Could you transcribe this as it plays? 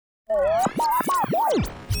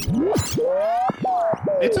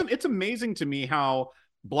It's amazing to me how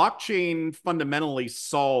blockchain fundamentally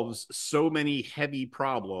solves so many heavy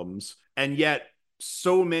problems, and yet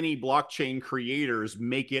so many blockchain creators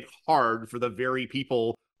make it hard for the very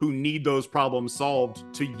people who need those problems solved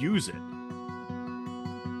to use it.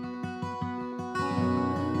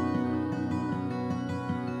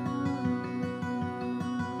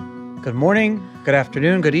 Good morning, good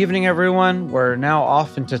afternoon, good evening, everyone. We're now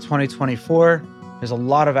off into 2024. There's a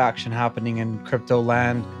lot of action happening in crypto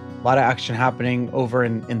land, a lot of action happening over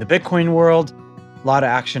in the Bitcoin world, a lot of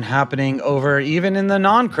action happening over even in the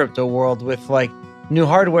non-crypto world with like new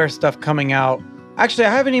hardware stuff coming out. Actually,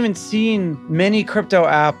 I haven't even seen many crypto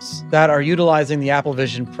apps that are utilizing the Apple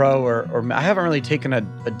Vision Pro, or I haven't really taken a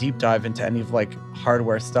deep dive into any of like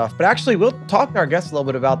hardware stuff. But actually, we'll talk to our guests a little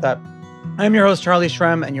bit about that. I'm your host, Charlie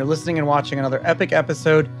Shrem, and you're listening and watching another epic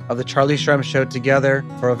episode of the Charlie Shrem Show together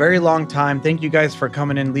for a very long time. Thank you guys for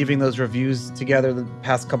coming in, leaving those reviews together the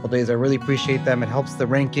past couple days. I really appreciate them. It helps the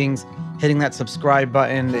rankings, hitting that subscribe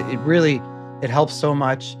button. It helps so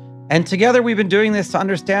much. And together we've been doing this to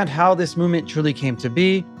understand how this movement truly came to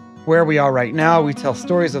be, where we are right now. We tell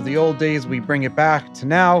stories of the old days. We bring it back to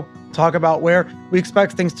now, talk about where we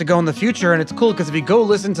expect things to go in the future. And it's cool because if you go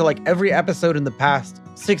listen to like every episode in the past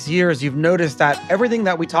 6 years, you've noticed that everything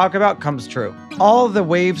that we talk about comes true. All the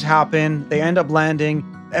waves happen, they end up landing.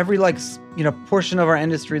 Every portion of our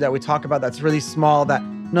industry that we talk about that's really small, that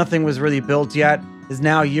nothing was really built yet, is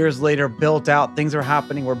now years later built out. Things are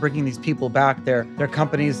happening. We're bringing these people back. Their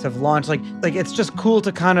companies have launched. Like it's just cool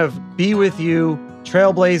to kind of be with you,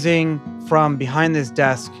 trailblazing from behind this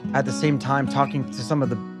desk at the same time, talking to some of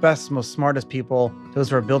the best, most smartest people, those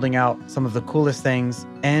who are building out some of the coolest things.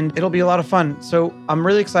 And it'll be a lot of fun. So I'm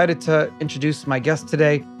really excited to introduce my guest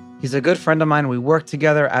today. He's a good friend of mine. We work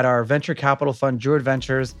together at our venture capital fund, Druid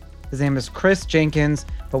Ventures. His name is Chris Jenkins,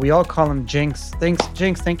 but we all call him Jinx. Thanks,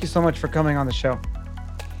 Jinx. Thank you so much for coming on the show.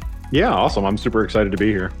 Yeah, awesome. I'm super excited to be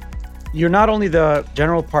here. You're not only the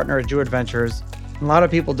general partner at Druid Ventures. A lot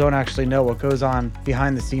of people don't actually know what goes on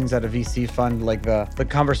behind the scenes at a VC fund, like the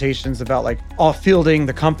conversations about like all fielding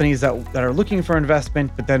the companies that are looking for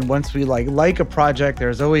investment. But then once we like a project,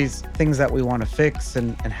 there's always things that we want to fix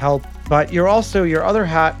and help. But you're also, your other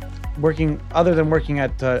hat, other than working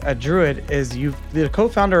at Druid, is you're the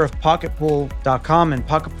co-founder of PoktPool.com, and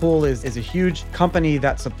PoktPool is a huge company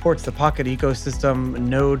that supports the Pocket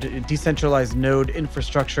ecosystem, decentralized node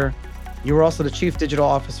infrastructure. You were also the chief digital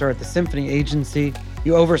officer at the Symphony Agency.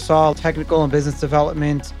 You oversaw technical and business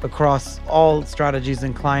development across all strategies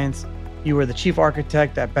and clients. You were the chief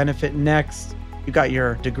architect at Benefit Next. You got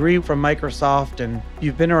your degree from Microsoft, and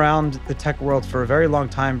you've been around the tech world for a very long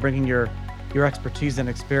time, bringing your expertise and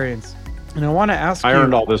experience. And I want to ask you... I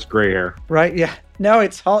earned all this gray hair. Right? Yeah. No,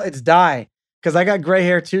 it's dye. Because I got gray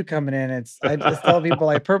hair too coming in. I just tell people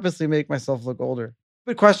I purposely make myself look older.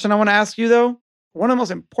 Good question I want to ask you though. One of the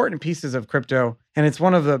most important pieces of crypto, and it's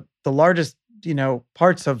one of the largest,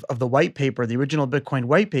 parts of the white paper, the original Bitcoin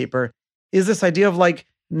white paper, is this idea of like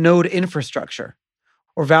node infrastructure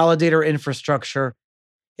or validator infrastructure.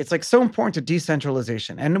 It's like so important to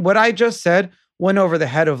decentralization. And what I just said went over the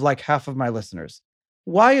head of like half of my listeners.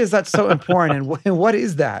 Why is that so important? And what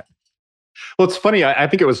is that? Well, it's funny. I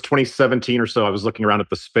think it was 2017 or so. I was looking around at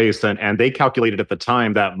the space, and they calculated at the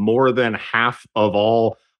time that more than half of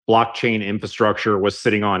all blockchain infrastructure was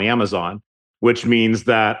sitting on Amazon, which means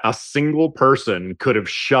that a single person could have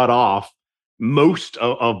shut off most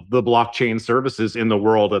of the blockchain services in the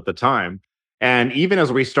world at the time. And even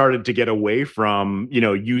as we started to get away from,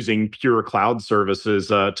 using pure cloud services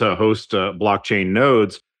to host blockchain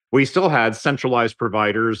nodes, we still had centralized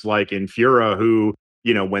providers like Infura who,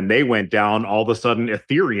 when they went down, all of a sudden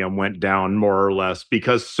Ethereum went down more or less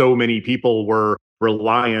because so many people were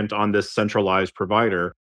reliant on this centralized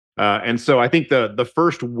provider. And so I think the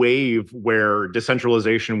first wave where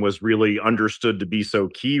decentralization was really understood to be so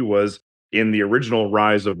key was in the original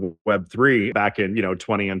rise of Web3 back in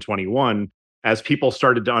 20 and 21, as people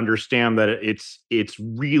started to understand that it's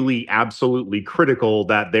really absolutely critical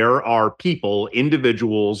that there are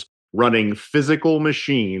individuals running physical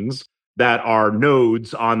machines that are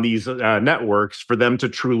nodes on these networks for them to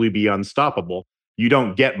truly be unstoppable. You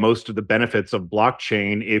don't get most of the benefits of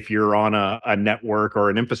blockchain if you're on a network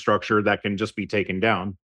or an infrastructure that can just be taken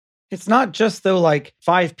down. It's not just though like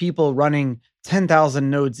 5 people running 10,000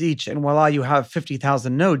 nodes each, and voila, you have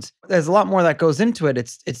 50,000 nodes. There's a lot more that goes into it.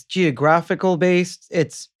 It's geographical based.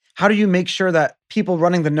 It's how do you make sure that people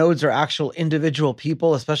running the nodes are actual individual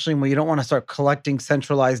people, especially when you don't want to start collecting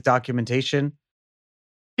centralized documentation?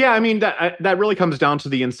 Yeah, I mean that really comes down to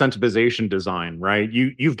the incentivization design, right?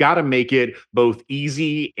 You've got to make it both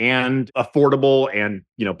easy and affordable and,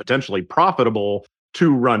 potentially profitable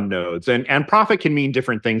to run nodes. And profit can mean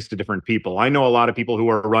different things to different people. I know a lot of people who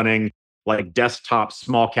are running like desktop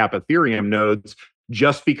small cap Ethereum nodes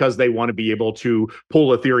just because they want to be able to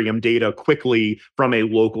pull Ethereum data quickly from a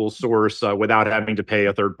local source without having to pay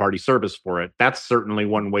a third party service for it. That's certainly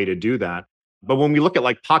one way to do that. But when we look at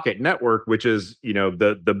like Pocket Network, which is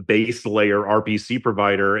the base layer RPC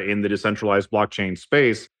provider in the decentralized blockchain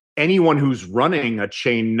space, anyone who's running a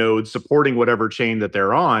chain node supporting whatever chain that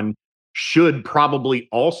they're on should probably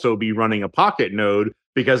also be running a Pocket node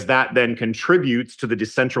because that then contributes to the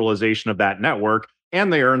decentralization of that network,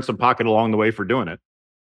 and they earn some pocket along the way for doing it.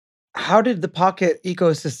 How did the Pocket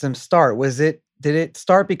ecosystem start? Did it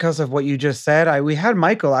start because of what you just said? We had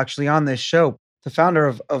Michael actually on this show, the founder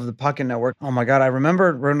of the Pocket Network. Oh my God. I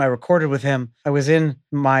remember when I recorded with him, I was in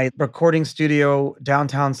my recording studio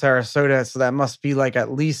downtown Sarasota. So that must be like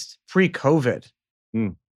at least pre-COVID.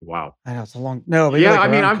 Mm, wow. I know it's a long, no, maybe Yeah, like I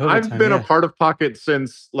mean, around I've COVID I've time. been a Yeah. part of Pocket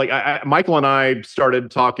since like Michael and I started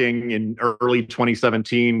talking in early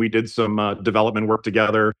 2017. We did some development work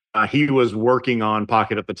together. He was working on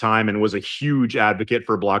Pocket at the time and was a huge advocate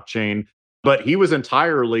for blockchain, but he was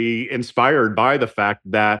entirely inspired by the fact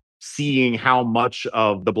that seeing how much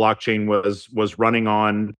of the blockchain was running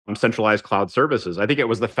on centralized cloud services. I think it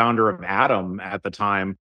was the founder of Atom at the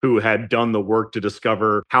time who had done the work to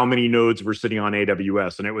discover how many nodes were sitting on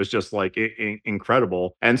AWS. And it was just like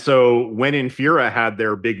incredible. And so when Infura had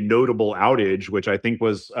their big notable outage, which I think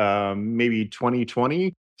was maybe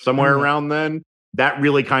 2020, somewhere Yeah. around then, that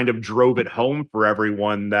really kind of drove it home for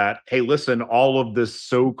everyone that, hey, listen, all of this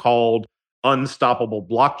so called unstoppable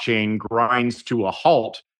blockchain grinds to a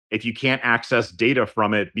halt if you can't access data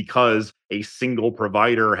from it because a single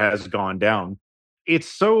provider has gone down. It's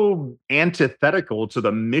so antithetical to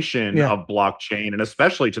the mission Yeah. of blockchain and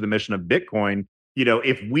especially to the mission of Bitcoin.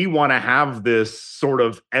 If we want to have this sort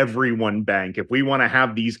of everyone bank, if we want to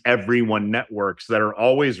have these everyone networks that are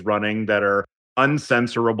always running, that are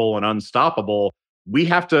uncensorable and unstoppable, we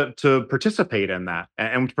have to participate in that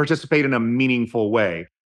and participate in a meaningful way.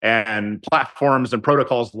 And platforms and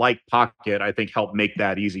protocols like Pocket, I think, help make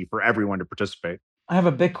that easy for everyone to participate. I have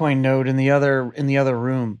a Bitcoin node in the other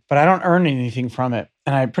room, but I don't earn anything from it.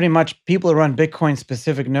 And I pretty much people who run Bitcoin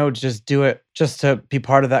specific nodes just do it just to be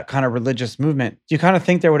part of that kind of religious movement. Do you kind of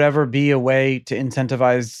think there would ever be a way to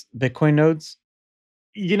incentivize Bitcoin nodes?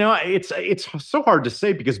 It's so hard to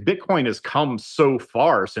say because Bitcoin has come so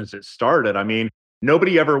far since it started. I mean,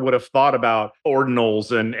 nobody ever would have thought about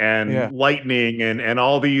ordinals and Yeah. lightning and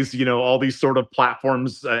all these, all these sort of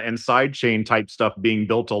platforms and sidechain type stuff being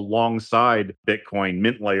built alongside Bitcoin.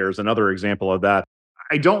 Mint layers, another example of that.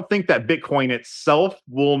 I don't think that Bitcoin itself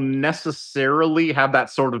will necessarily have that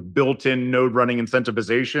sort of built-in node running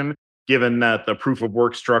incentivization, given that the proof of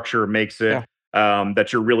work structure makes it Yeah.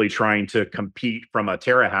 that you're really trying to compete from a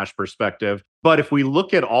terahash perspective. But if we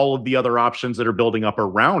look at all of the other options that are building up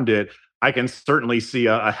around it, I can certainly see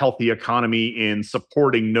a healthy economy in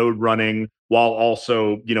supporting node running while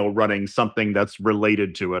also, running something that's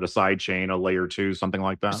related to it, a side chain, a layer two, something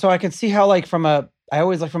like that. So I can see how like from a I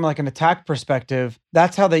always like from like an attack perspective,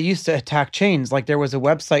 that's how they used to attack chains. Like there was a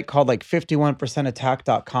website called like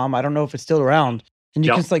 51percentattack.com. I don't know if it's still around. And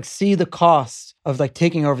you can Yep. like see the cost of like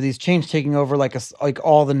taking over these chains, taking over like like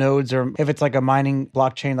all the nodes, or if it's like a mining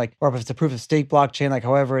blockchain, like or if it's a proof of stake blockchain, like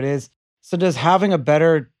however it is. So does having a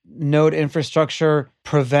better node infrastructure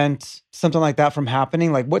prevent something like that from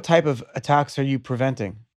happening? Like what type of attacks are you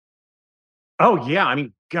preventing? Oh yeah, I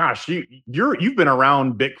mean, gosh, you've been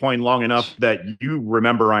around Bitcoin long enough that you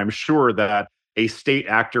remember, I'm sure, that a state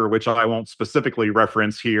actor, which I won't specifically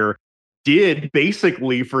reference here, did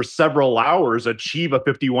basically for several hours achieve a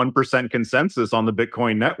 51% consensus on the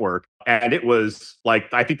Bitcoin network. And it was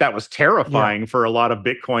like, I think that was Yeah. terrifying for a lot of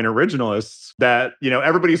Bitcoin originalists that,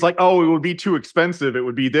 everybody's like, oh, it would be too expensive. It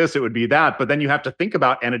would be this, it would be that. But then you have to think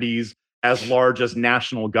about entities as large as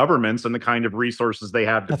national governments and the kind of resources they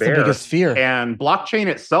have to That's the bear. biggest fear. And blockchain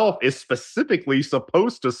itself is specifically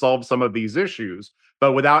supposed to solve some of these issues.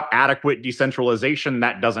 But without adequate decentralization,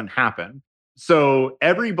 that doesn't happen. So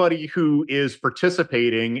everybody who is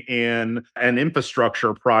participating in an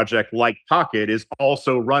infrastructure project like Pocket is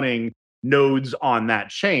also running nodes on that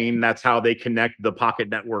chain. That's how they connect the Pocket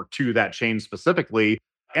network to that chain specifically.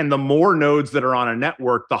 And the more nodes that are on a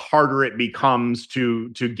network, the harder it becomes to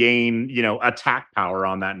gain, attack power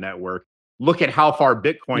on that network. Look at how far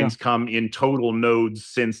Yeah. Bitcoin's come in total nodes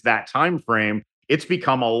since that time frame. It's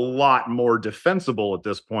become a lot more defensible at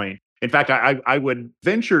this point. In fact, I would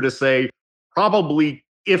venture to say probably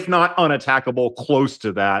if not unattackable, close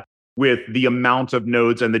to that with the amount of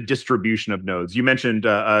nodes and the distribution of nodes. You mentioned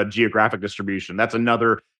geographic distribution. That's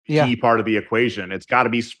another Yeah. key part of the equation. It's got to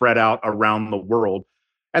be spread out around the world.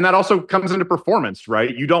 And that also comes into performance,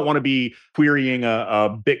 right? You don't want to be querying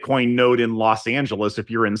a Bitcoin node in Los Angeles if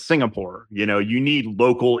you're in Singapore. You need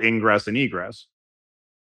local ingress and egress.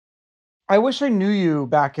 I wish I knew you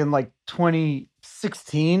back in like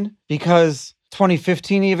 2016, because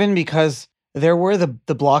 2015 even, because there were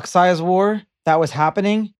the block size war that was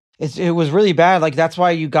happening. It was really bad. Like, that's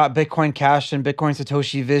why you got Bitcoin Cash and Bitcoin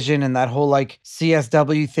Satoshi Vision and that whole like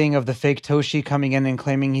CSW thing of the fake Toshi coming in and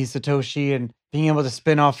claiming he's Satoshi and being able to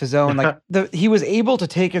spin off his own. Like, he was able to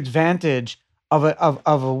take advantage of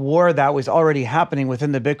a war that was already happening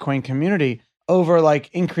within the Bitcoin community over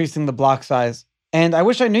like increasing the block size. And I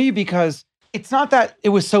wish I knew you, because it's not that it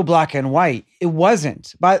was so black and white. It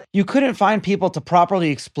wasn't. But you couldn't find people to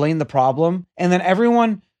properly explain the problem. And then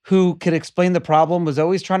everyone who could explain the problem was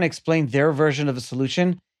always trying to explain their version of the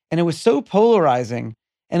solution. And it was so polarizing.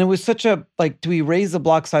 And it was such a, like, do we raise the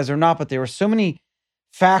block size or not? But there were so many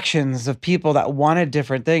factions of people that wanted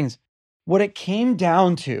different things. What it came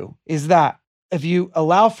down to is that if you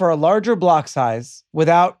allow for a larger block size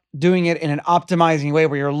without doing it in an optimizing way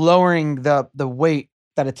where you're lowering the weight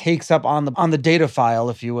that it takes up on the data file,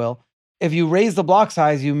 if you will, if you raise the block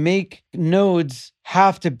size, you make nodes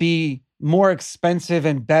have to be more expensive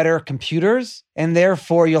and better computers, and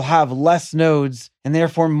therefore you'll have less nodes and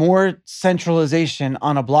therefore more centralization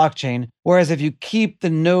on a blockchain. Whereas if you keep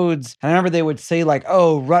the nodes, and I remember they would say like,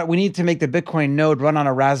 oh, we need to make the Bitcoin node run on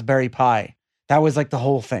a Raspberry Pi. That was like the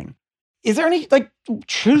whole thing. Is there any like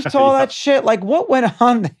truth to all that shit? Like, what went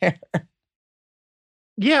on there?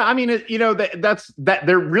 Yeah, I mean,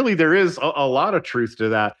 there is a lot of truth to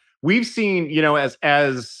that. We've seen, one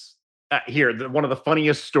of the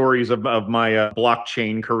funniest stories of my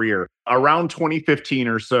blockchain career. Around 2015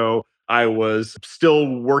 or so, I was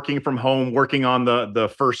still working from home, working on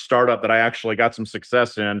the first startup that I actually got some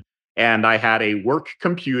success in. And I had a work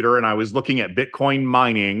computer and I was looking at Bitcoin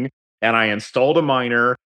mining, and I installed a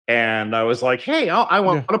miner, and I was like, hey, I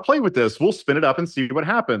want to play with this. We'll spin it up and see what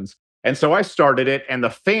happens. And so I started it, and the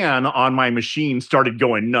fan on my machine started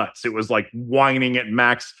going nuts. It was like whining at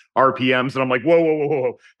max RPMs. And I'm like, whoa, whoa, whoa,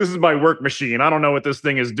 whoa. This is my work machine. I don't know what this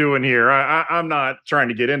thing is doing here. I'm not trying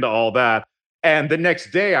to get into all that. And the next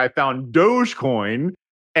day I found Dogecoin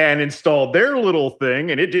and installed their little thing,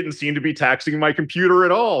 and it didn't seem to be taxing my computer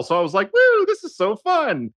at all. So I was like, woo, this is so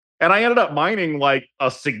fun. And I ended up mining like a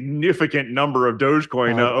significant number of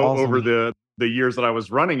Dogecoin Awesome. over the years that I was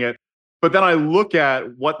running it. But then I look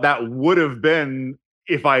at what that would have been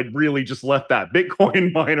if I'd really just left that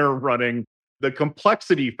Bitcoin miner running. The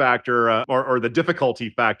complexity factor or the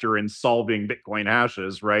difficulty factor in solving Bitcoin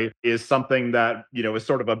hashes, right, is something that, is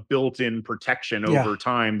sort of a built-in protection over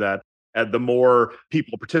time, that the more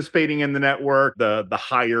people participating in the network, the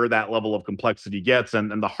higher that level of complexity gets,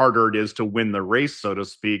 and the harder it is to win the race, so to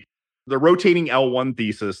speak. The rotating L1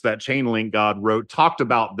 thesis that Chainlink God wrote talked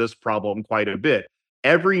about this problem quite a bit.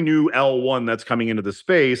 Every new L1 that's coming into the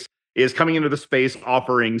space is coming into the space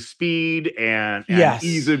offering speed and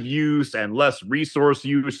ease of use and less resource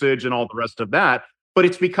usage and all the rest of that. But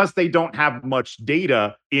it's because they don't have much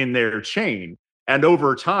data in their chain. And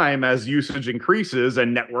over time, as usage increases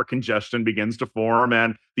and network congestion begins to form,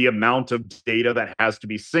 and the amount of data that has to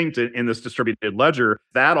be synced in this distributed ledger,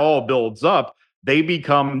 that all builds up. They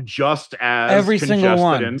become just as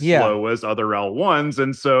congested and slow as other L1s.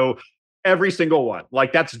 And so every single one,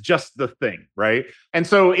 like, that's just the thing, right? And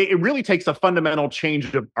so it really takes a fundamental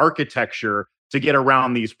change of architecture to get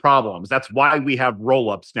around these problems. That's why we have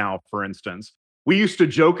rollups now, for instance. We used to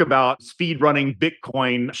joke about speed running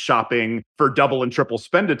Bitcoin shopping for double and triple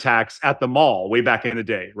spend attacks at the mall way back in the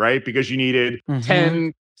day, right? Because you needed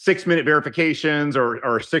 10 6-minute verifications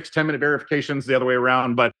or 6 10-minute verifications the other way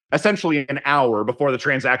around, but essentially an hour before the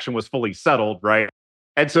transaction was fully settled, right?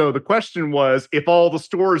 And so the question was, if all the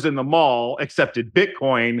stores in the mall accepted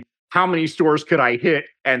Bitcoin, how many stores could I hit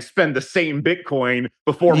and spend the same Bitcoin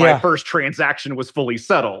before my first transaction was fully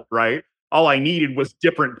settled, right? All I needed was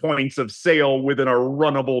different points of sale within a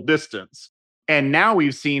runnable distance. And now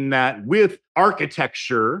we've seen that with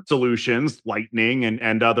architecture solutions, Lightning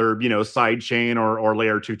and other, sidechain or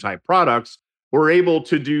layer 2 type products, we're able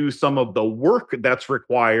to do some of the work that's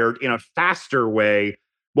required in a faster way,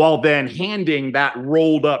 while then handing that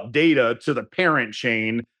rolled up data to the parent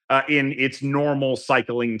chain in its normal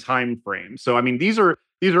cycling time frame. So, I mean, these are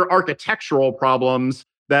architectural problems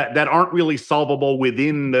that aren't really solvable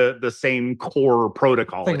within the same core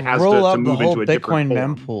protocol. Like, it has roll to up move the whole into a different Bitcoin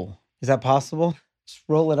form. mempool. Is that possible? Just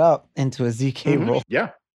roll it up into a ZK roll. Yeah.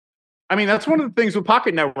 I mean, that's one of the things with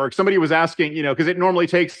Pocket Network. Somebody was asking, because it normally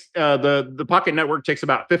takes the Pocket Network takes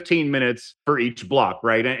about 15 minutes for each block,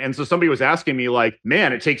 right? And so somebody was asking me, like,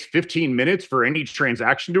 man, it takes 15 minutes for any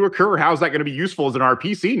transaction to occur. How's that going to be useful as an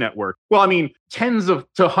RPC network? Well, I mean, tens of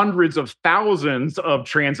to hundreds of thousands of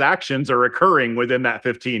transactions are occurring within that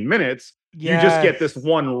 15 minutes. You just get this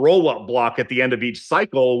one roll-up block at the end of each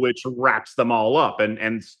cycle, which wraps them all up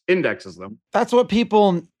and indexes them. That's what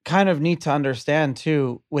people kind of need to understand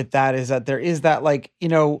too with that, is that there is that, like,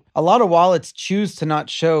 a lot of wallets choose to not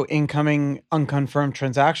show incoming unconfirmed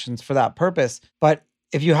transactions for that purpose. But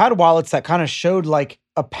if you had wallets that kind of showed like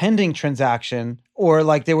a pending transaction, or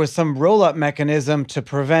like there was some roll-up mechanism to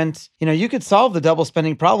prevent, you could solve the double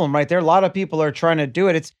spending problem, right? There are a lot of people are trying to do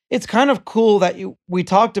it. It's kind of cool that we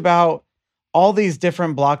talked about all these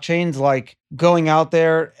different blockchains, like going out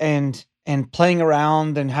there and playing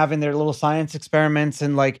around and having their little science experiments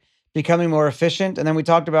and like becoming more efficient. And then we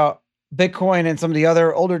talked about Bitcoin and some of the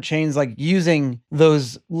other older chains, like using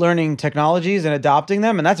those learning technologies and adopting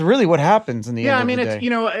them. And that's really what happens in the end of the day. Yeah, I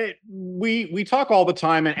mean, it's, we talk all the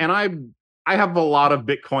time, and I have a lot of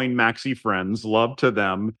Bitcoin maxi friends, love to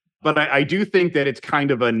them. But I do think that it's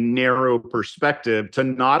kind of a narrow perspective to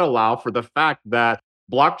not allow for the fact that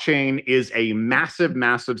blockchain is a massive,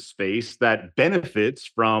 massive space that benefits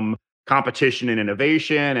from competition and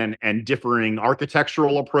innovation and differing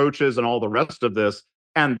architectural approaches and all the rest of this.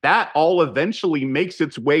 And that all eventually makes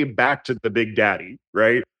its way back to the big daddy,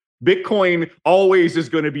 right? Bitcoin always is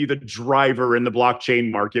going to be the driver in the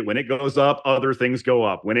blockchain market. When it goes up, other things go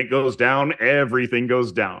up. When it goes down, everything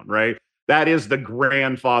goes down, right? That is the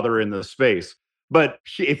grandfather in the space. But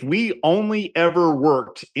if we only ever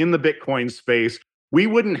worked in the Bitcoin space, we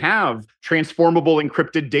wouldn't have transformable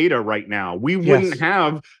encrypted data right now. We wouldn't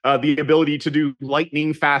have the ability to do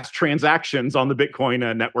lightning fast transactions on the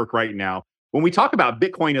Bitcoin network right now. When we talk about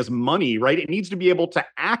Bitcoin as money, right, it needs to be able to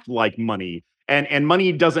act like money. And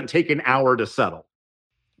money doesn't take an hour to settle.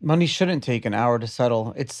 Money shouldn't take an hour to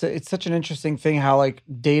settle. It's such an interesting thing how like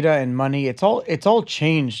data and money, it's all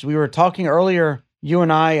changed. We were talking earlier, you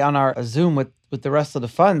and I, on our Zoom with the rest of the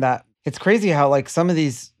fund, that it's crazy how like some of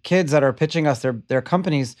these kids that are pitching us their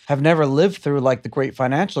companies have never lived through like the great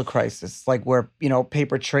financial crisis, like where,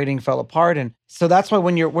 paper trading fell apart. And so that's why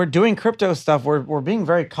when we're doing crypto stuff, we're being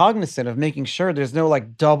very cognizant of making sure there's no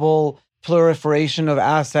like double proliferation of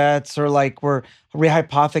assets, or like we're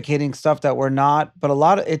rehypothecating stuff that we're not. But a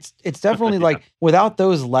lot of it's definitely like without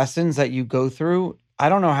those lessons that you go through, I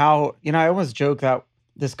don't know how, I almost joke that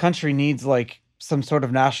this country needs like some sort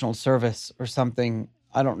of national service or something.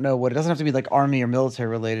 I don't know what, it doesn't have to be like army or military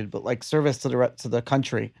related, but like service to the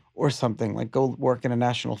country or something, like go work in a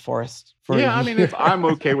national forest for I mean, I'm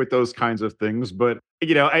okay with those kinds of things, but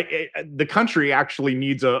the country actually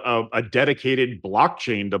needs a dedicated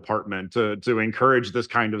blockchain department to encourage this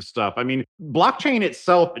kind of stuff. I mean, blockchain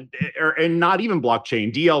itself, and not even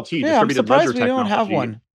blockchain, DLT, distributed ledger technology. We don't have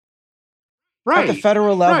one. Right. At the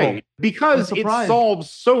federal level. Right. Because it solves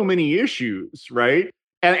so many issues, right?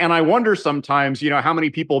 And I wonder sometimes, how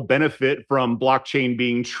many people benefit from blockchain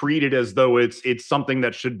being treated as though it's something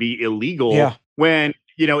that should be illegal. Yeah. When,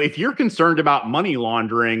 if you're concerned about money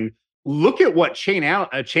laundering, look at what Chain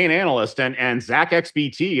Analyst and Zach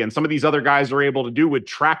XBT and some of these other guys are able to do with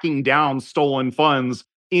tracking down stolen funds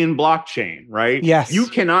in blockchain, right? Yes. You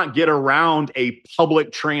cannot get around a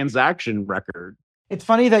public transaction record. It's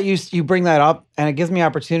funny that you bring that up, and it gives me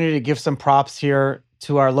opportunity to give some props here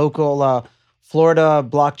to our local Florida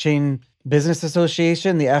Blockchain Business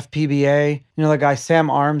Association, the FPBA. The guy Sam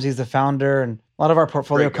Arms, he's the founder, and a lot of our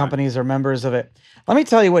portfolio companies are members of it. Let me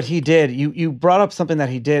tell you what he did. You brought up something that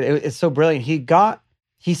he did. It's so brilliant.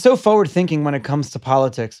 He's so forward thinking when it comes to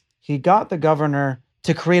politics. He got the governor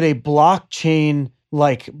to create a blockchain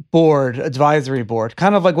like advisory board,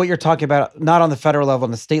 kind of like what you're talking about, not on the federal level,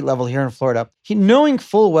 on the state level here in Florida. He, knowing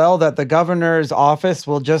full well that the governor's office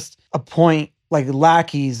will just appoint like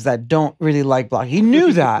lackeys that don't really like blockchain. He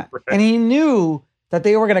knew that. Right. And he knew that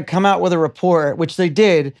they were going to come out with a report, which they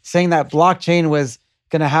did, saying that blockchain was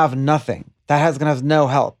going to have nothing. That going to have no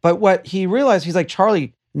help. But what he realized, he's like,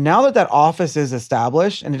 Charlie, now that office is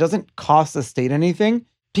established and it doesn't cost the state anything,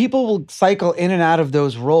 people will cycle in and out of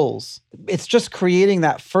those roles. It's just creating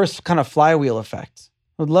that first kind of flywheel effect.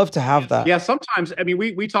 I'd love to have that. Yeah, sometimes, I mean,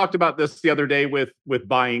 we talked about this the other day with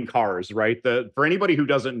buying cars, right? For anybody who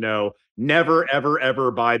doesn't know, never, ever,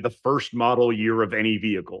 ever buy the first model year of any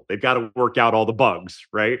vehicle. They've got to work out all the bugs,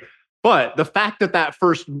 right? But the fact that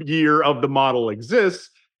first year of the model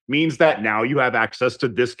exists means that now you have access to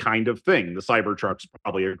this kind of thing. The Cybertruck's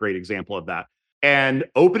probably a great example of that. And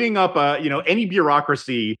opening up any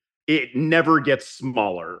bureaucracy, it never gets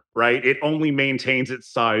smaller, right? It only maintains its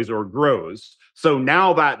size or grows. So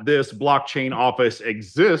now that this blockchain office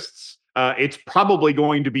exists, it's probably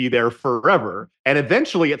going to be there forever. And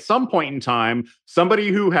eventually, at some point in time, somebody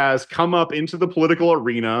who has come up into the political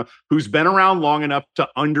arena, who's been around long enough to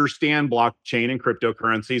understand blockchain and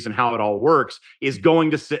cryptocurrencies and how it all works, is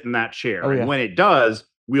going to sit in that chair. Oh, yeah. And when it does,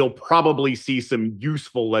 we'll probably see some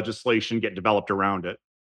useful legislation get developed around it.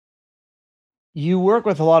 You work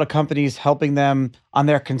with a lot of companies helping them on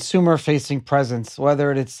their consumer facing presence,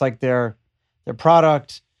 whether it's like their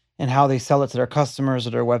product and how they sell it to their customers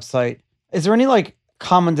or their website. Is there any like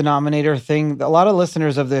common denominator thing? A lot of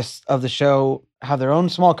listeners of the show have their own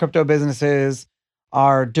small crypto businesses,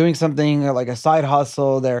 are doing something like a side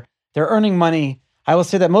hustle. They're earning money. I will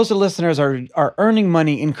say that most of the listeners are earning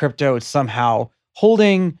money in crypto somehow,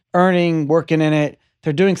 holding, earning, working in it.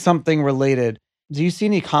 They're doing something related. Do you see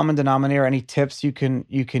any common denominator, any tips you can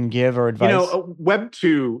give or advice?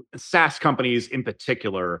 Web2 SaaS companies in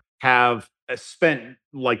particular have spent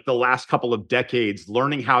like the last couple of decades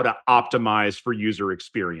learning how to optimize for user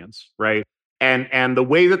experience, right? And the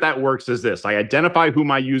way that works is this: I identify who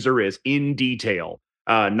my user is in detail,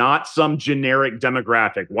 not some generic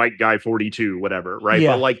demographic, white guy 42, whatever, right? But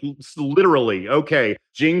Yeah. like literally, okay,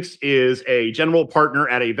 Jinx is a general partner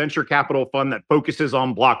at a venture capital fund that focuses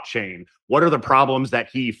on blockchain. What are the problems that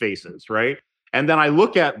he faces, right? And then I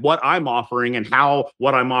look at what I'm offering and how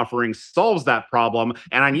what I'm offering solves that problem.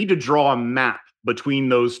 And I need to draw a map between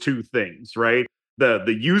those two things, right?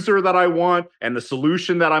 The user that I want and the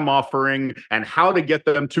solution that I'm offering and how to get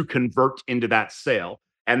them to convert into that sale.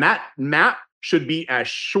 And that map should be as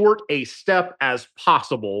short a step as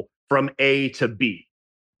possible from A to B.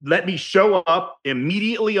 Let me show up,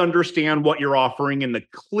 immediately understand what you're offering in the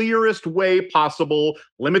clearest way possible,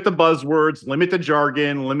 limit the buzzwords, limit the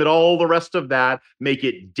jargon, limit all the rest of that, make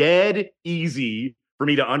it dead easy for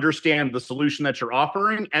me to understand the solution that you're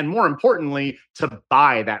offering, and more importantly, to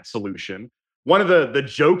buy that solution. One of the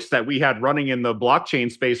jokes that we had running in the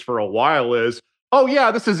blockchain space for a while is, oh yeah,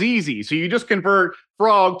 this is easy. So you just convert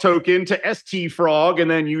frog token to ST frog, and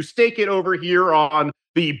then you stake it over here on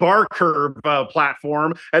the bar curve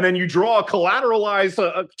platform, and then you draw a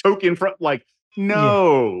collateralized token from like, Yeah.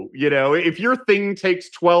 no, if your thing takes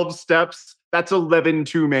 12 steps, that's 11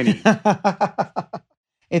 too many.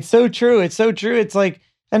 It's so true. It's so true. It's like,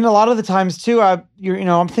 and a lot of the times too,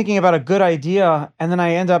 I'm thinking about a good idea, and then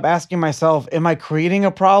I end up asking myself, am I creating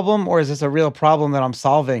a problem or is this a real problem that I'm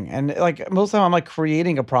solving? And like most of the time, I'm like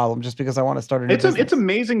creating a problem just because I want to start a new business. It's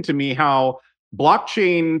amazing to me how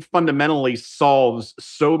blockchain fundamentally solves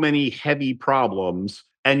so many heavy problems,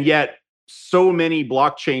 and yet so many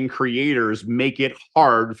blockchain creators make it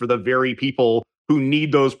hard for the very people who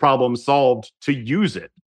need those problems solved to use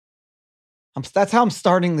it. That's how I'm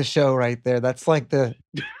starting the show right there. That's like the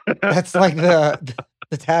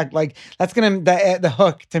tag. Like that's gonna the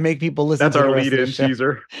hook to make people listen. That's to our the rest of the lead-in show.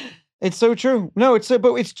 teaser. It's so true. No,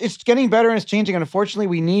 but it's getting better and it's changing. And unfortunately,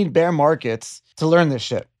 we need bear markets to learn this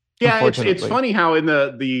shit. Yeah, it's Unfortunately. funny how in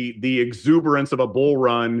the exuberance of a bull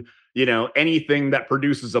run, anything that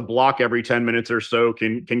produces a block every 10 minutes or so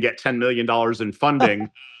can get $10 million in funding.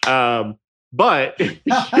 But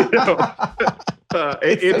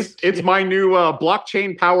it's my new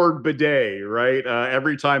blockchain powered bidet, right?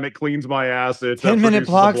 Every time it cleans my ass, it 10-minute produces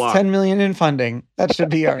a blocks, block. 10 million in funding. That should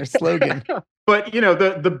be our slogan. But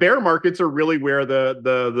the bear markets are really where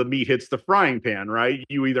the meat hits the frying pan, right?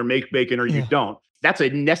 You either make bacon or you Yeah. don't. That's a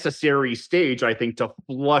necessary stage, I think, to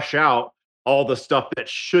flush out all the stuff that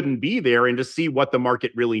shouldn't be there and to see what the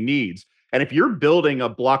market really needs. And if you're building a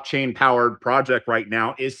blockchain powered project right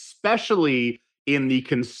now, especially in the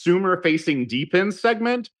consumer facing deep end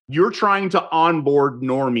segment, you're trying to onboard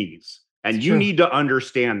normies. And It's you true. need to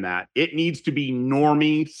understand that it needs to be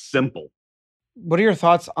normie simple. What are your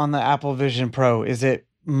thoughts on the Apple Vision Pro? Is it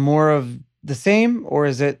more of the same or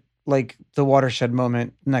is it like the watershed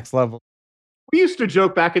moment next level? We used to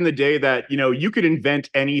joke back in the day that you could invent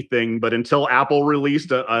anything, but until Apple released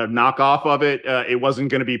a knockoff of it, it wasn't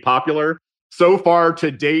going to be popular. So far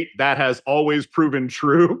to date, that has always proven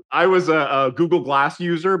true. I was a Google Glass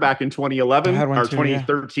user back in I 2011 had one or too, yeah.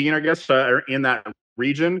 2013, I guess, in that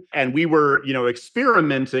region, and we were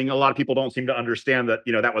experimenting. A lot of people don't seem to understand that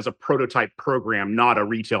that was a prototype program, not a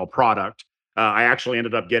retail product. I actually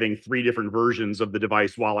ended up getting 3 different versions of the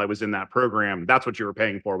device while I was in that program. That's what you were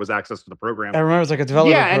paying for, was access to the program. I remember it was like a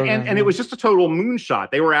developer Yeah, and program. and it was just a total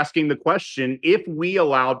moonshot. They were asking the question, if we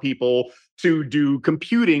allowed people to do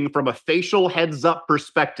computing from a facial heads up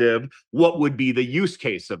perspective, what would be the use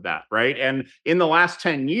case of that, right? And in the last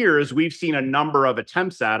 10 years, we've seen a number of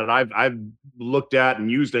attempts at it. I've looked at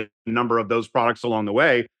and used a number of those products along the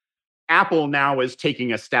way. Apple now is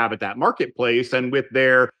taking a stab at that marketplace, and with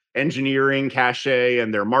their engineering cachet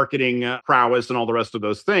and their marketing prowess and all the rest of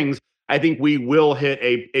those things, I think we will hit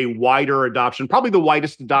a wider adoption, probably the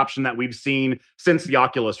widest adoption that we've seen since the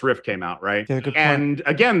Oculus Rift came out, right? Yeah, good point. And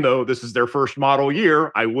again, though, this is their first model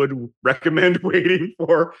year. I would recommend waiting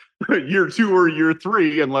for year 2 or year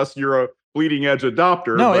 3, unless you're a bleeding edge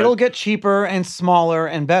adopter. No, it'll get cheaper and smaller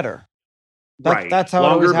and better. That's how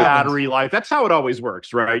longer it always battery happens. life. That's how it always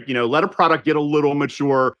works, right? Let a product get a little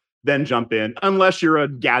mature, then jump in. Unless you're a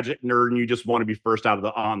gadget nerd and you just want to be first out of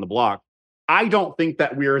on the block. I don't think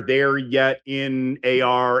that we're there yet in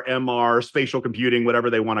AR, MR, spatial computing, whatever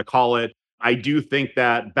they want to call it. I do think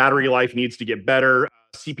that battery life needs to get better.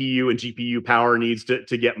 CPU and GPU power needs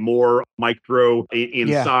to get more micro in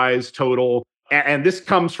size total. And this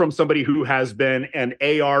comes from somebody who has been an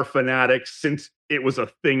AR fanatic since it was a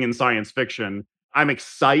thing in science fiction. I'm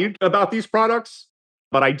excited about these products,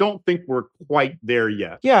 but I don't think we're quite there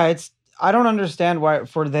yet. Yeah, I don't understand why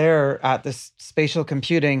for there at this spatial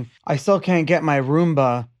computing, I still can't get my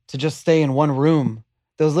Roomba to just stay in one room.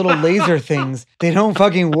 Those little laser things, they don't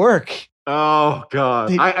fucking work. Oh,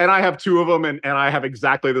 God. I have 2 of them, and I have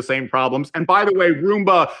exactly the same problems. And by the way,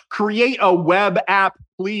 Roomba, create a web app,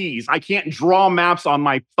 please. I can't draw maps on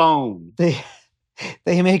my phone.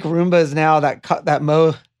 They make Roombas now that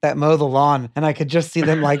mow the lawn, and I could just see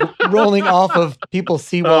them like rolling off of people's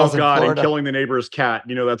seawalls in Florida. And killing the neighbor's cat.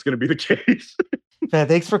 That's going to be the case. Man,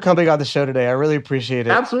 thanks for coming on the show today. I really appreciate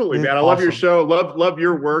it. Absolutely, man. I love your show. Love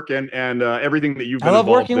your work and everything that you've been involved in.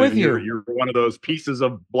 I love working with you. You're one of those pieces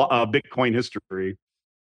of Bitcoin history.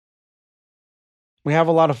 We have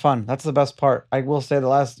a lot of fun. That's the best part. I will say the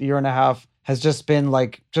last year and a half has just been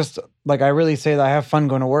like I really say that I have fun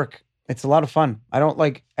going to work. It's a lot of fun. I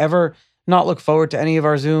don't ever not look forward to any of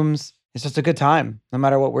our Zooms. It's just a good time, no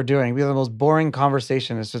matter what we're doing. We have the most boring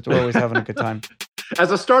conversation. It's just we're always having a good time.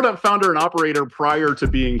 As a startup founder and operator prior to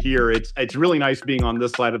being here, it's really nice being on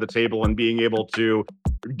this side of the table and being able to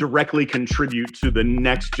directly contribute to the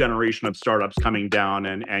next generation of startups coming down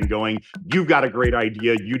and going, you've got a great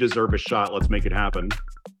idea. You deserve a shot. Let's make it happen.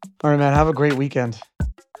 All right, man. Have a great weekend.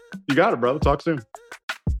 You got it, brother. Talk soon.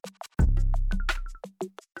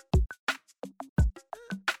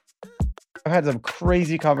 I've had some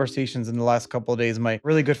crazy conversations in the last couple of days. My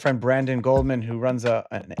really good friend, Brandon Goldman, who runs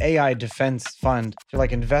an AI defense fund, they're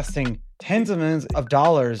investing tens of millions of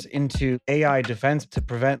dollars into AI defense to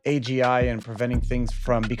prevent AGI and preventing things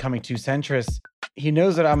from becoming too centrist. He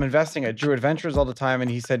knows that I'm investing at Drew Adventures all the time. And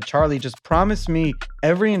he said, Charlie, just promise me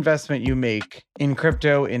every investment you make in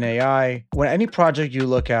crypto, in AI, when any project you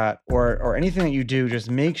look at or anything that you do, just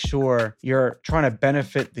make sure you're trying to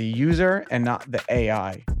benefit the user and not the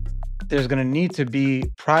AI. There's going to need to be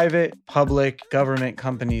private, public, government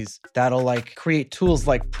companies that'll create tools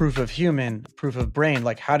like proof of human, proof of brain.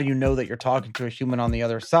 How do you know that you're talking to a human on the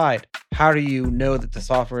other side? How do you know that the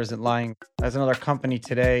software isn't lying? There's another company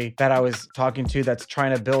today that I was talking to that's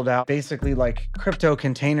trying to build out basically crypto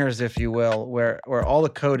containers, if you will, where all the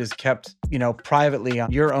code is kept, privately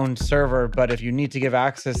on your own server. But if you need to give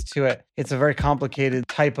access to it, it's a very complicated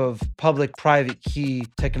type of public-private key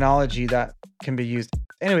technology that can be used.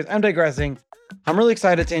 Anyways, I'm digressing. I'm really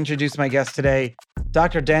excited to introduce my guest today,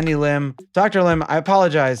 Dr. Danny Lim. Dr. Lim, I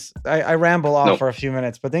apologize. I ramble off for a few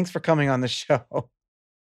minutes, but thanks for coming on the show.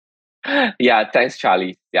 Yeah, thanks,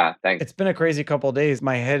 Charlie. Yeah, thanks. It's been a crazy couple of days.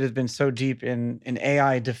 My head has been so deep in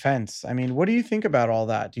AI defense. I mean, what do you think about all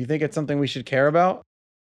that? Do you think it's something we should care about?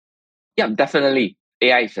 Yeah, definitely.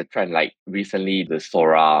 AI is a trend. Recently, the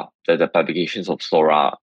Sora, the publications of Sora,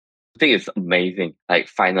 I think it's amazing.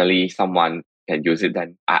 Finally, someone can use it.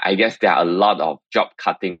 Then I guess there are a lot of job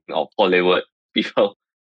cutting of Hollywood people.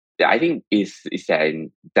 I think it's a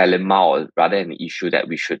dilemma, or rather an issue that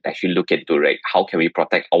we should actually look into, right? How can we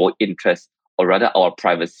protect our interests, or rather our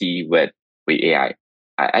privacy with AI?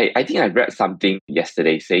 I think I read something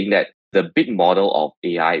yesterday saying that the big model of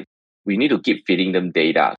AI, we need to keep feeding them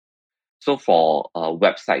data. So for a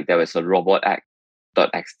website, there was a robot.xtxt.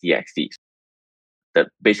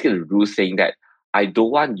 Basically the rule saying that I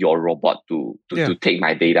don't want your robot to take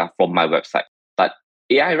my data from my website. But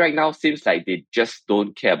AI right now seems like they just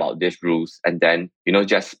don't care about these rules, and then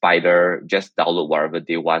just download whatever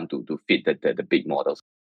they want to feed the big models.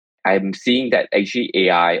 I'm seeing that actually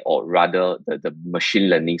AI, or rather the machine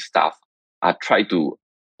learning stuff, are trying to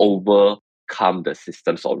overcome the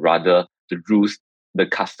systems, or rather the rules, the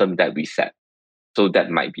custom that we set. So that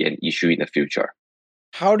might be an issue in the future.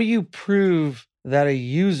 How do you prove that a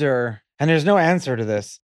user, and there's no answer to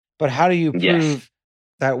this, but how do you prove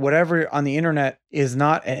that whatever on the internet is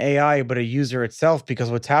not an AI but a user itself?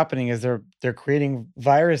 Because what's happening is they're creating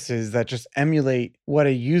viruses that just emulate what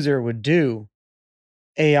a user would do.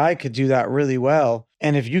 AI could do that really well.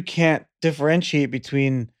 And if you can't differentiate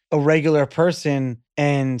between a regular person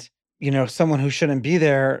and, someone who shouldn't be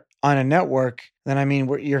there on a network, then I mean,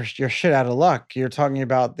 you're shit out of luck. You're talking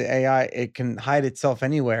about the AI; it can hide itself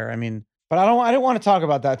anywhere. I mean, but I don't want to talk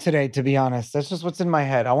about that today, to be honest. That's just what's in my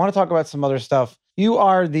head. I want to talk about some other stuff. You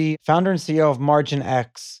are the founder and CEO of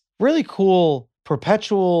MargainX, really cool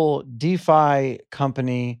perpetual DeFi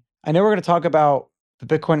company. I know we're going to talk about the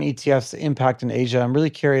Bitcoin ETF's impact in Asia. I'm really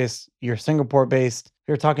curious. You're Singapore based.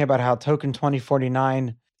 You're talking about how Token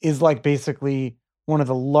 2049 is like basically one of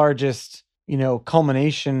the largest,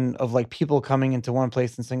 culmination of like people coming into one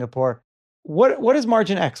place in Singapore. What is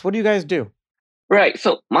MargainX? What do you guys do? Right.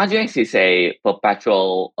 So MargainX is a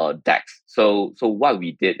perpetual DEX. So what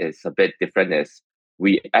we did is a bit different. Is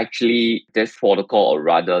we actually this protocol, or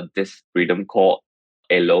rather this freedom called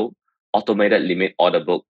ALO, automated limit order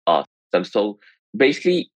book system. So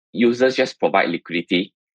basically, users just provide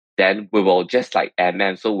liquidity. Then we will just like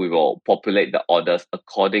MM. So we will populate the orders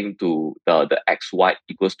according to the XY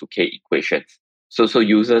equals to K equations. So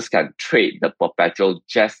users can trade the perpetual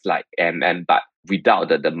just like MM, but without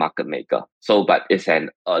the market maker. So, but it's an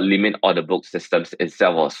limit order book systems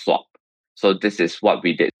instead of a swap. So this is what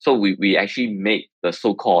we did. So we actually make the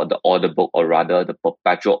so-called the order book, or rather the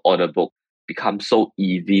perpetual order book, become so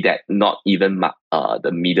easy that not even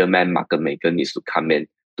the middleman market maker needs to come in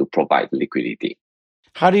to provide liquidity.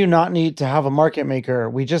 How do you not need to have a market maker?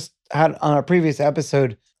 We just had on a previous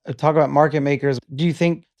episode talk about market makers. Do you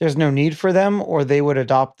think there's no need for them, or they would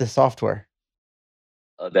adopt the software?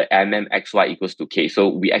 The MMXY equals to K. So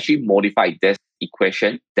we actually modified this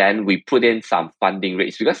equation. Then we put in some funding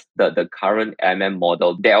rates, because the current MM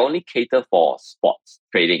model, they only cater for spots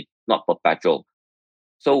trading, not perpetual.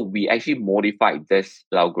 So we actually modified this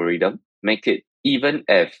algorithm, make it even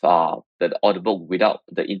if the order book without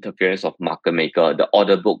the interference of market maker, the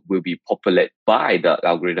order book will be populated by the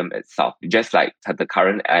algorithm itself, just like the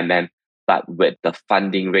current MM, but with the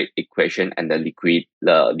funding rate equation and the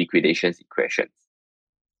liquidations equations.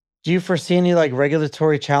 Do you foresee any like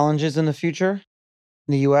regulatory challenges in the future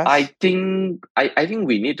in the US? I think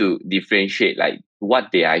we need to differentiate like what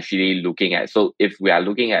they are actually looking at. So if we are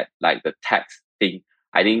looking at like the tax thing,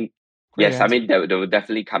 I think Great yes, I mean there will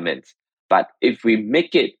definitely come in. But if we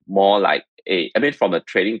make it more like from a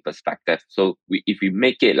trading perspective, so if we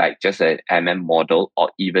make it like just an MM model,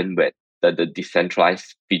 or even with the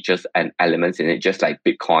decentralized features and elements in it, just like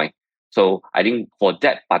Bitcoin. So I think for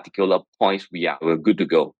that particular points, we're good to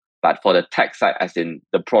go. But for the tech side, as in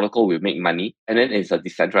the protocol will make money, and then it's a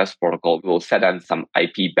decentralized protocol, we'll set on some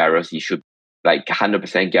IP barriers issue, like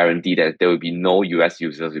 100% guarantee that there will be no US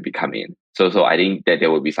users will be coming in. So I think that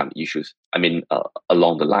there will be some issues,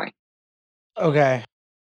 along the line. Okay.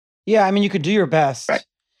 Yeah, I mean, you could do your best, Right.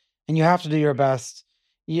 and you have to do your best.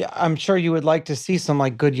 Yeah, I'm sure you would like to see some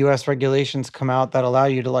like good US regulations come out that allow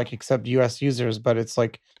you to like accept US users, but it's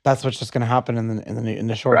like that's what's just going to happen in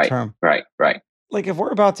the short term. Right. Like if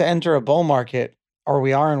we're about to enter a bull market, or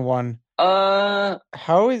we are in one, no,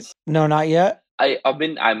 not yet.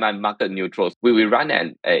 I'm market neutral. We run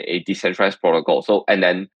a decentralized protocol. So, and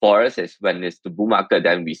then for us is when it's the bull market,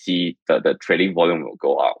 then we see the trading volume will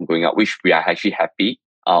going up, which we are actually happy.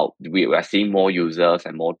 We are seeing more users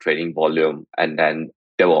and more trading volume, and then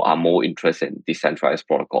there are more interest in decentralized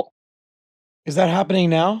protocol. Is that happening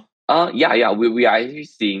now? Yeah. We are actually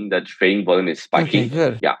seeing the trading volume is spiking. Okay,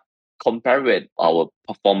 good. Yeah. Compared with our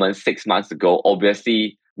performance 6 months ago,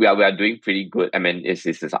 obviously we are doing pretty good. I mean, it's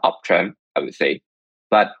an uptrend, I would say.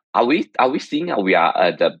 But are we seeing we are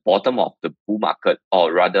at the bottom of the bull market,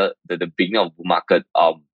 or rather the beginning of bull market?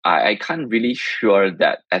 I can't really sure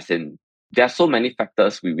that, as in there are so many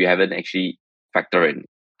factors we haven't actually factored in.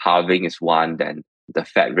 Halving is one, then the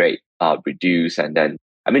Fed rate reduce, and then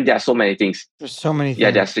there are so many things. There's so many things. Yeah,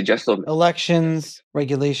 there's just so elections,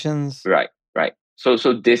 regulations. Right. So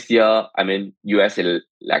this year, US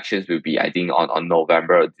elections will be, I think, on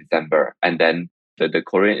November or December, and then the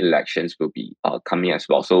Korean elections will be coming as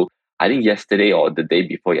well. So I think yesterday or the day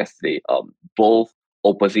before yesterday, both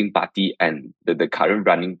opposing party and the current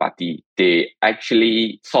running party, they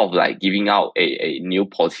actually sort of like giving out a new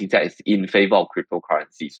policy that is in favor of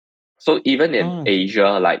cryptocurrencies. So even in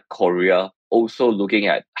Asia, like Korea, also looking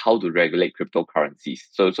at how to regulate cryptocurrencies.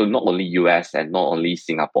 So not only US and not only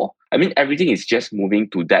Singapore. Everything is just moving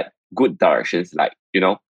to that good directions, like,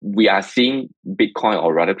 we are seeing Bitcoin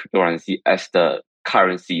or rather cryptocurrency as the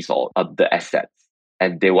currencies or the assets,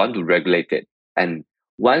 and they want to regulate it. And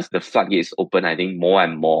once the floodgates open, I think more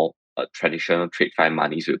and more traditional TradeFi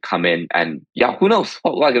monies will come in, and yeah, who knows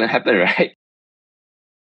what's going to happen, right?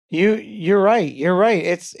 You're right. You're right.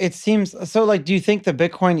 It seems so. Like, do you think the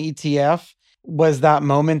Bitcoin ETF was that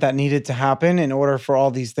moment that needed to happen in order for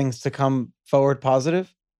all these things to come forward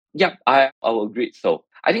positive? Yeah, I will agree. So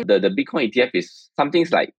I think the Bitcoin ETF is something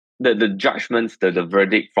like the judgments, the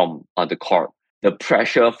verdict from the court, the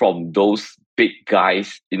pressure from those big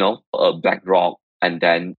guys, BlackRock, and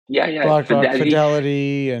then BlackRock, Fidelity.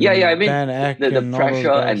 Fidelity, I and mean Van Eck the and all those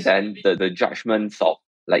pressure, and guys. then the judgments of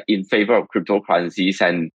like in favor of cryptocurrencies.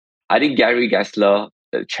 And I think Gary Gensler,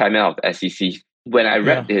 the chairman of the SEC, when I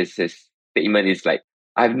read Yeah. his statement, is like,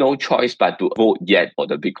 I have no choice but to vote yet for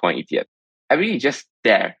the Bitcoin ETF. Everything is just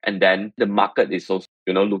there, and then the market is also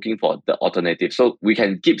looking for the alternative. So we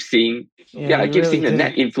can keep seeing, Yeah, he keep really seeing the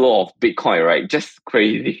net didn't. inflow of Bitcoin, right? Just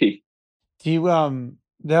crazy. Do you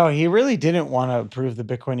no, he really didn't want to approve the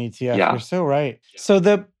Bitcoin ETF. You're Yeah. so right. So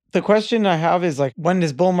the question I have is like, when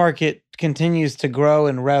this bull market continues to grow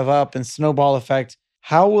and rev up and snowball effect,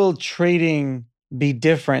 how will trading be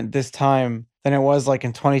different this time than it was like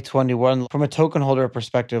in 2021 from a token holder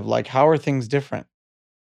perspective? Like, how are things different?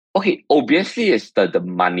 Okay, obviously it's the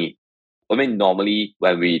money. I mean, normally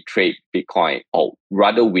when we trade Bitcoin, or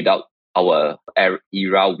rather without our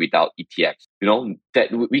era without ETFs,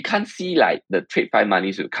 that we can't see like the TradeFi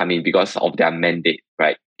monies will come in because of their mandate,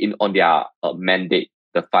 right? On their mandate,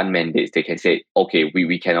 the fund mandates, they can say, okay,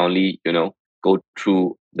 we can only go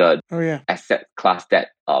through the Oh yeah. asset class that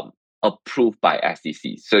approved by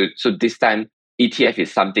SEC. So this time ETF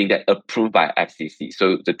is something that approved by FCC.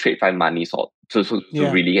 So the TradeFi monies so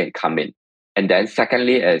Yeah. really can come in. And then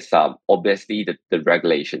secondly is obviously the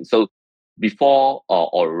regulation. So before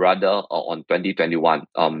or rather on 2021,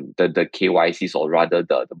 the KYCs or rather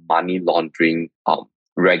the money laundering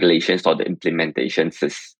regulations or the implementations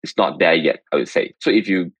is not there yet, I would say. So if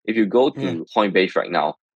you go Yeah. to Coinbase right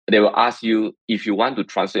now, they will ask you if you want to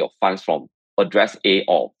transfer your funds from address A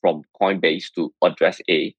or from Coinbase to address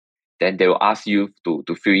A, then they will ask you to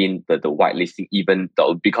fill in the whitelisting, even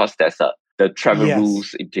though because there's the travel Yes.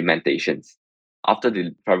 rules implementations. After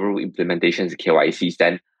the travel rule implementations, KYCs,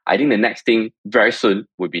 then I think the next thing very soon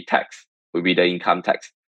would be tax, would be the income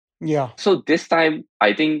tax. Yeah. So this time,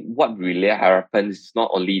 I think what really happens is not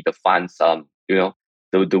only the funds,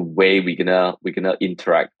 the way we're gonna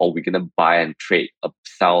interact or we're gonna buy and trade,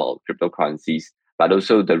 sell cryptocurrencies, but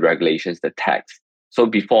also the regulations, the tax. So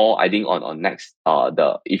before, I think on next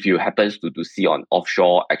the if you happens to see on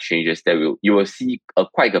offshore exchanges, you will see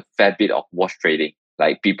quite a fair bit of wash trading,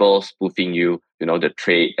 like people spoofing the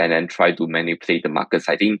trade and then try to manipulate the markets.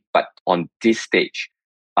 I think, but on this stage,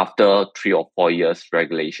 after 3 or 4 years,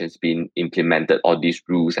 regulations being implemented, all these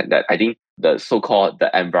rules and that, I think the so-called the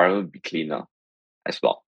environment will be cleaner as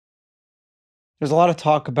well. There's a lot of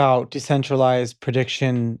talk about decentralized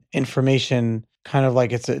prediction information, kind of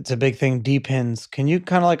like it's a big thing, DPINs. Can you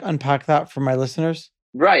kind of like unpack that for my listeners?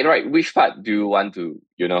 Right. Which part do you want to,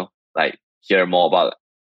 like hear more about?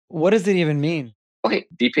 What does it even mean? Okay,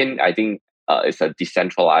 DePIN, I think, is a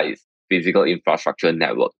decentralized physical infrastructure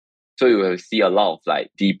network. So you will see a lot of like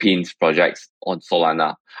DePIN's projects on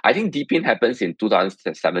Solana. I think DePIN happens in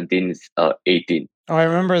 2017, 18. Oh, I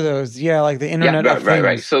remember those. Yeah, like the Yeah, Internet of right.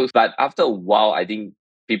 Things. So, but after a while, I think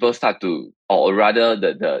people start to, or rather,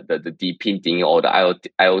 the DePIN thingy or the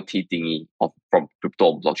IoT thingy from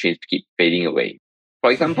crypto blockchains keep fading away.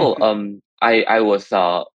 For example, I was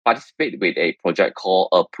participate with a project called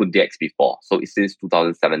PoktPool before. So it's since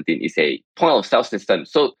 2017. It's a point of sale system.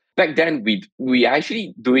 So back then we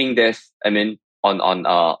actually doing this. I mean,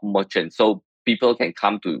 on merchants, so people can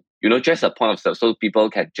come to just a point of sale. So people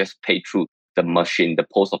can just pay through the machine, the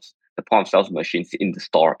point of sales machines in the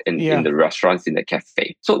store, in Yeah. the restaurants, in the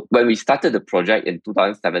cafe. So when we started the project in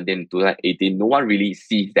 2017, 2018, no one really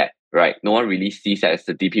sees that, right? No one really sees that as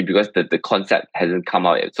the DP because the concept hasn't come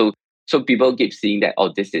out yet. So people keep seeing that,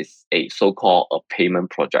 oh, this is a so-called a payment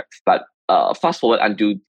project. But fast forward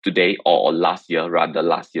until today or last year, rather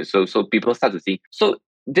last year. So people start to see. So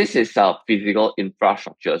this is physical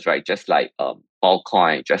infrastructures, right? Just like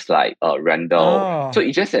Allcoin, just like Randall. Oh. So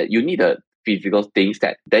it's just that you need a physical things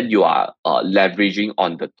that then you are leveraging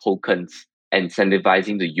on the tokens,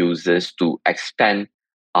 incentivizing the users to expand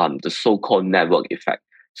the so-called network effect.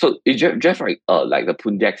 So it's just like the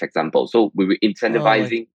Pundex example. So we were Oh, like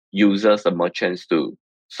incentivizing users and merchants to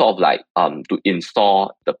sort of like to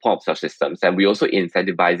install the point of sale systems, and we also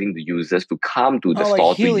incentivizing the users to come to the like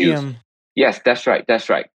store to use. helium. Yes, that's right.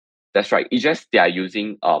 That's right. It's just they are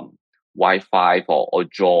using Wi-Fi or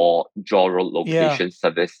draw location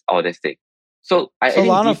service, all this thing. So I think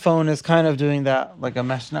Solana phone is kind of doing that, like a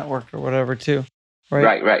mesh network or whatever too,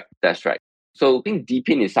 right? Right. That's right. So I think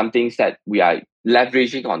DePIN is something that we are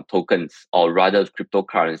leveraging on tokens, or rather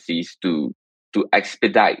cryptocurrencies, to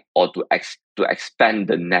expedite or to expand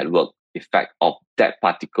the network effect of that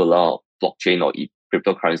particular blockchain or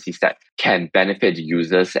cryptocurrencies that can benefit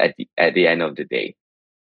users at the end of the day.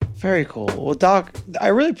 Very cool. Well, Doc, I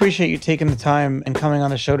really appreciate you taking the time and coming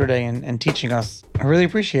on the show today and teaching us. I really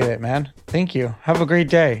appreciate it, man. Thank you. Have a great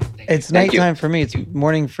day. It's nighttime for me. It's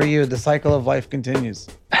morning for you. The cycle of life continues.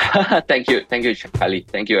 Thank you, Charlie.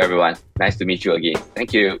 Thank you, everyone. Nice to meet you again.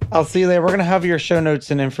 Thank you. I'll see you later. We're going to have your show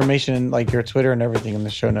notes and information, like your Twitter and everything in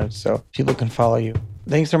the show notes, so people can follow you.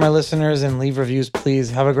 Thanks to my listeners, and leave reviews,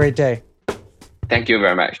 please. Have a great day. Thank you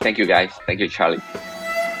very much. Thank you, guys. Thank you, Charlie.